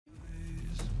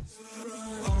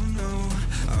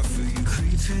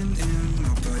breathing in my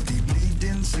body,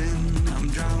 bleeding sin. I'm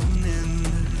drowning.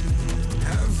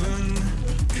 Heaven,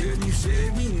 can you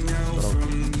save me now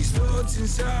from these thoughts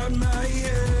inside my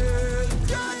head?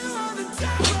 Yeah, you are the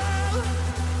devil.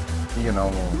 You know.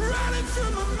 Running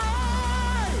through my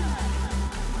mind.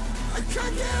 I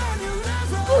can't get on your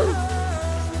level.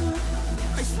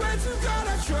 I swear to God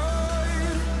I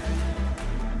tried.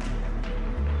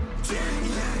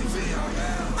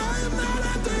 I am not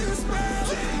under your spell.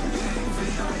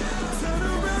 Turn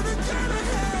around and turn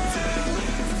ahead.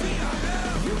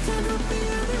 You can't help me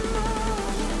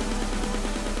anymore.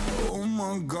 Oh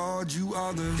my God, you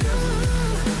are the devil.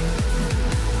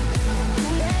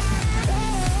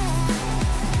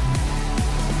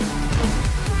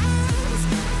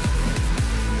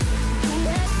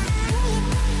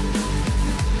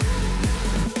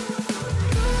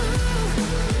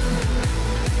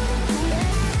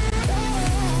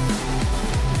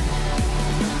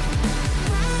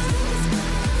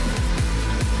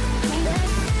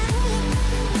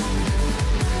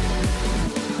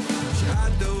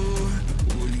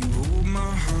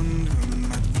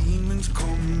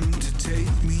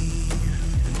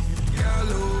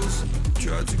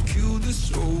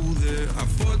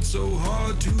 So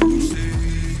hard to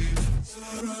save.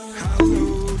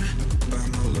 Hallowed by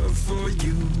my love for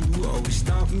you. Always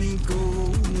stop me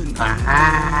going.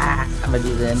 Tava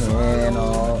de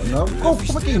veneno. Não,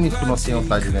 como é que isso não tem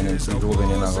vontade de veneno? Você jogou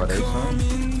veneno agora, é isso? É isso, né?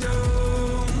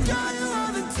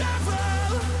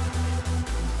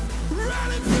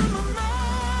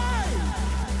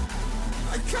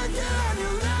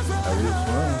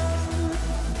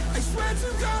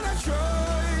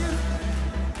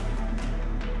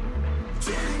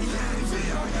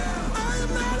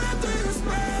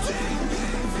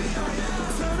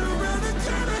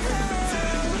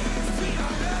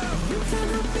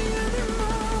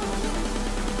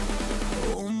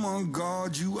 Oh my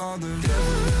God, you are the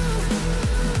devil.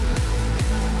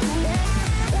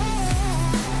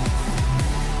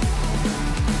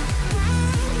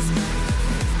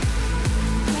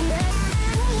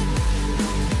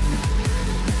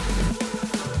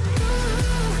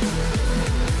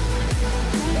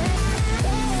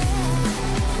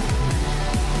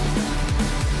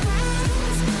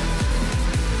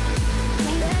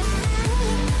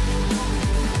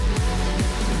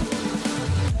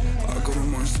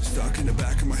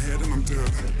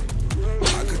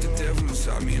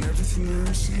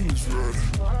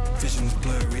 Vision's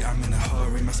blurry, I'm in a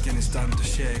hurry. My skin is starting to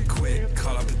shed quick.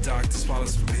 Call up the doctor, swallow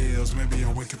some pills. Maybe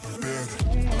I'll wake up in bed.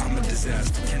 I'm a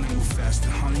disaster, can't move faster.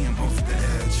 Honey, I'm over the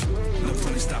edge. No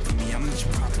funny stopping me, I'm not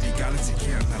your property. Gotta take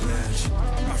care of that ledge.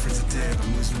 My friends are dead,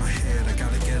 I'm losing my head. I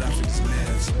gotta get off of these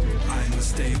meds. I am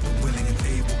unstable, willing and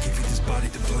able. Give you this body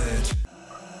to pledge.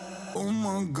 Oh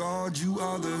my God, you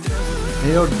are the devil.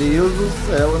 Meu Deus do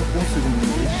céu, eu não consigo me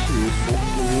mexer.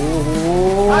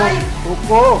 Socorro! Ai.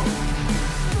 Socorro!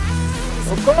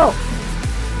 Socorro!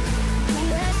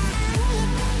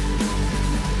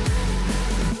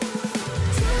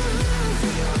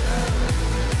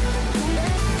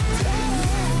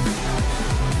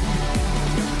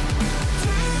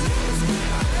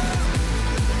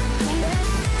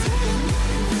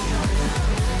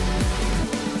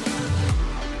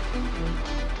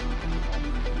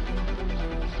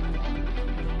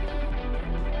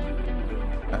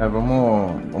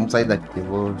 Vamos sair daqui. Eu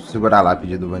vou segurar lá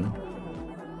pedido do VANIN.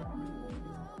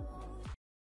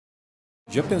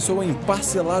 Já pensou em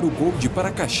parcelar o Gold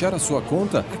para caixar a sua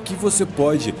conta? Aqui você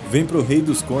pode. Vem pro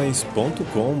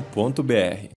reidoscoins.com.br.